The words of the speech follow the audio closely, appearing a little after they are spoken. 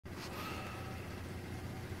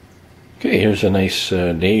Okay, here's a nice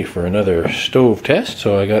day for another stove test.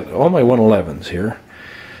 So I got all my 111s here.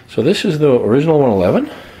 So this is the original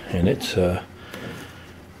 111, and it's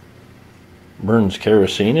burns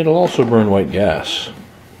kerosene. It'll also burn white gas.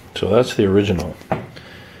 So that's the original.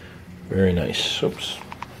 Very nice. Oops.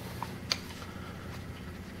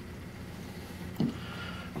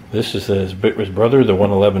 This is his brother, the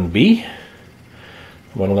 111B.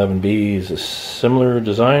 111B is a similar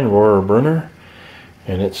design, roarer burner,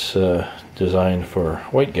 and it's designed for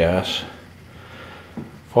white gas.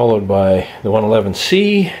 Followed by the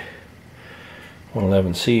 111C.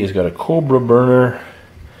 111C has got a Cobra burner.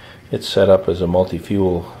 It's set up as a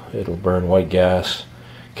multi-fuel. It'll burn white gas,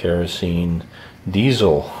 kerosene,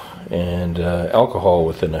 diesel, and alcohol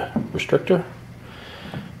within a restrictor.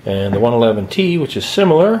 And the 111T, which is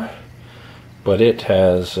similar, but it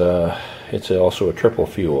has it's also a triple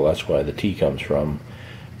fuel. That's why the T comes from,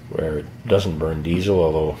 where it doesn't burn diesel,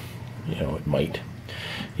 although it might.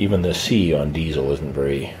 Even the C on diesel isn't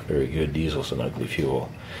very good. Diesel's an ugly fuel.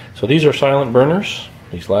 So these are silent burners,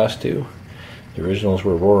 these last two. The originals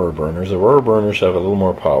were roarer burners. The roarer burners have a little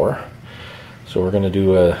more power. So we're going to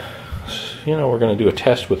do a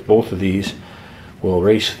test with both of these. We'll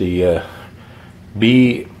race the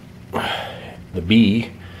B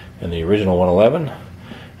and the original 111,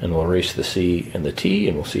 and we'll race the C and the T,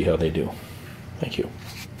 and we'll see how they do. Thank you.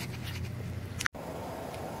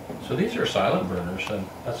 So these are silent burners, and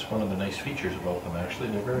that's one of the nice features about them. Actually,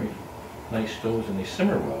 they're very nice stoves, and they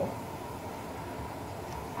simmer well.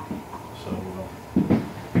 So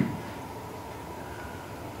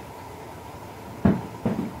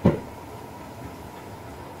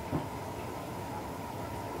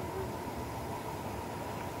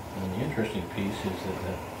and the interesting piece is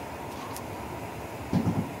that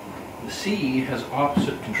the C has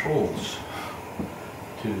opposite controls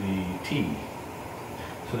to the T.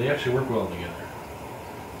 So they actually work well together.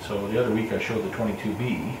 So the other week I showed the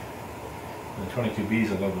 22B. And the 22B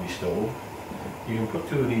is a lovely stove. You can put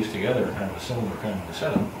two of these together and have a similar kind of a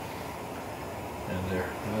setup. And they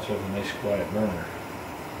also have a nice quiet burner.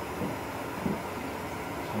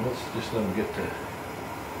 So let's just let them get to a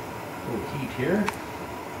little heat here.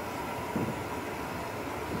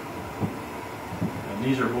 And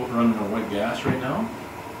these are both running on white gas right now,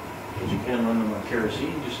 because you can run them on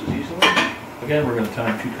kerosene just as easily. Again, we're going to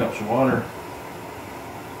time 2 cups of water.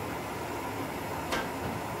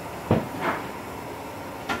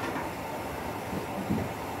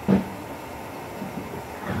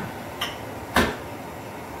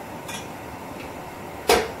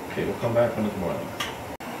 Okay, we'll come back when it's boiling.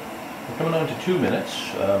 We're coming on to 2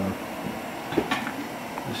 minutes.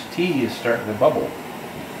 This tea is starting to bubble.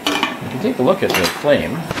 If you take a look at the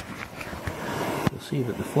flame, you'll see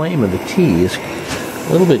that the flame of the tea is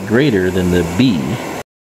a little bit greater than the B.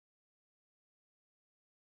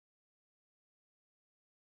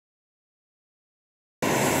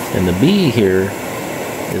 And the B here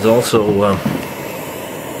is also a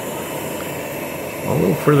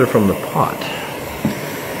little further from the pot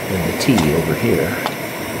than the T over here.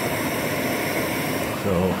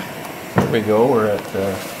 So there we go, we're at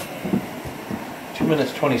 2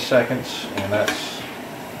 minutes 20 seconds, and that's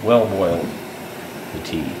well boiled, the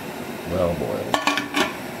tea, well boiled.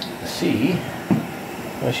 The C,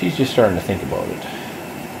 well, she's just starting to think about it.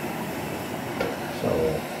 So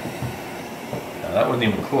now that wasn't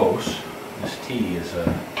even close. This tea is it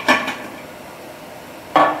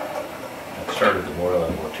started to boil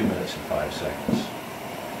at about 2 minutes and 5 seconds.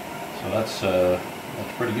 So that's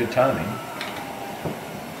pretty good timing.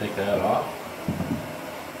 Take that off.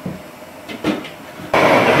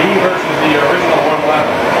 The B versus the original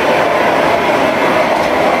 111.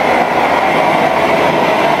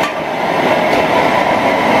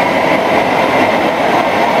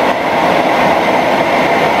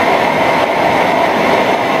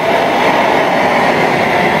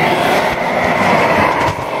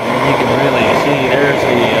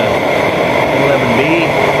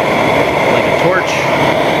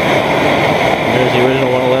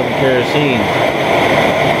 Kerosene,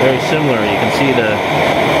 very similar. You can see those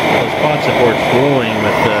pot supports glowing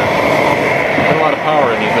with a lot of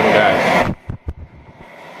power in these little guys.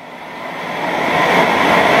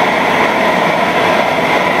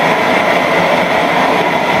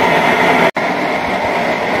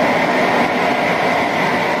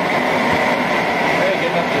 Okay,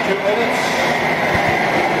 getting up to 2 minutes.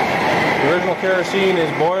 The original kerosene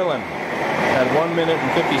is boiling at 1 minute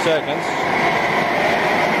and 50 seconds.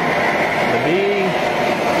 The B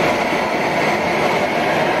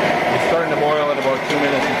is starting to boil at about 2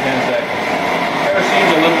 minutes and 10 seconds.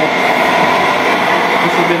 Kerosene's a little,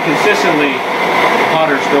 this has been consistently a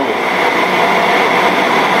hotter stove.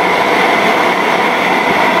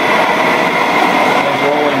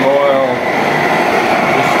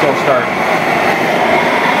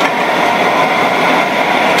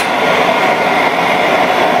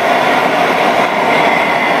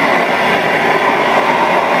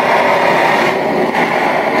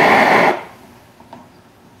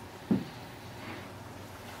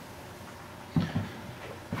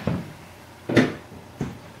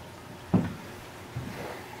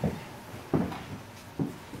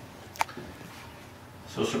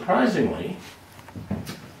 So surprisingly,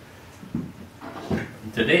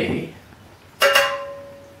 today,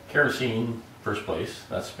 kerosene, first place,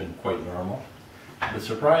 that's been quite normal. The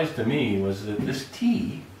surprise to me was that this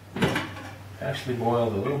tea actually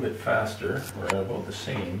boiled a little bit faster, or about the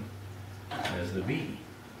same as the B.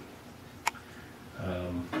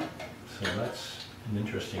 So that's an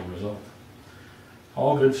interesting result.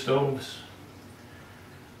 All good stoves,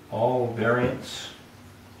 all variants.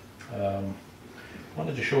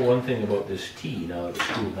 Wanted to show one thing about this tea now that it's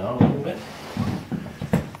cooled down a little bit.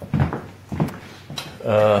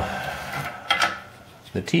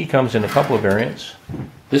 The tea comes in a couple of variants.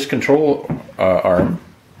 This control arm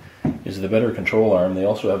is the better control arm. They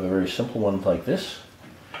also have a very simple one like this.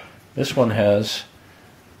 This one has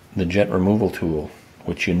the jet removal tool,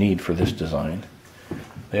 which you need for this design.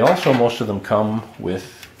 They also, most of them come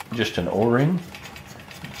with just an O-ring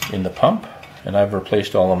in the pump, and I've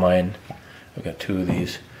replaced all of mine. I've got two of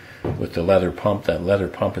these with the leather pump. That leather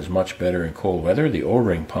pump is much better in cold weather. The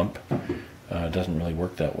O-ring pump doesn't really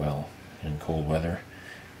work that well in cold weather,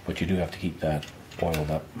 but you do have to keep that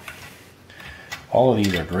oiled up. All of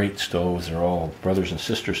these are great stoves. They're all brothers and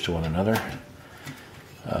sisters to one another.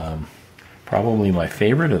 Probably my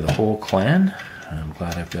favorite of the whole clan, I'm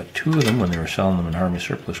glad I've got two of them when they were selling them in army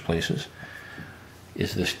surplus places,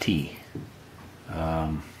 is this tea.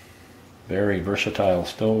 Very versatile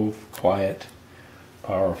stove, quiet,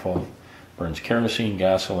 powerful, burns kerosene,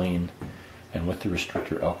 gasoline, and with the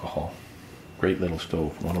restrictor alcohol. Great little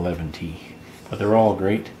stove, 111T. But they're all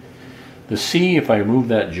great. The C, if I remove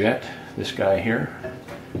that jet, this guy here,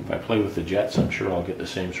 if I play with the jets, I'm sure I'll get the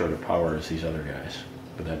same sort of power as these other guys.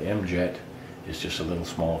 But that M jet is just a little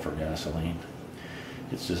small for gasoline.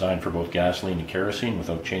 It's designed for both gasoline and kerosene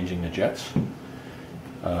without changing the jets.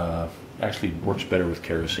 Actually works better with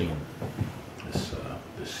kerosene, this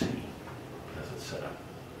C, as it's set up.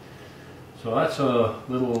 So that's a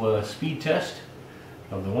little speed test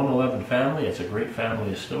of the 111 family. It's a great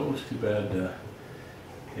family of stoves. Too bad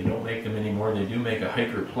they don't make them anymore. They do make a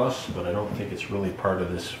Hiker Plus, but I don't think it's really part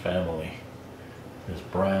of this family. There's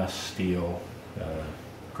brass, steel,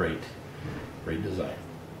 great design.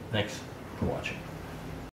 Thanks for watching.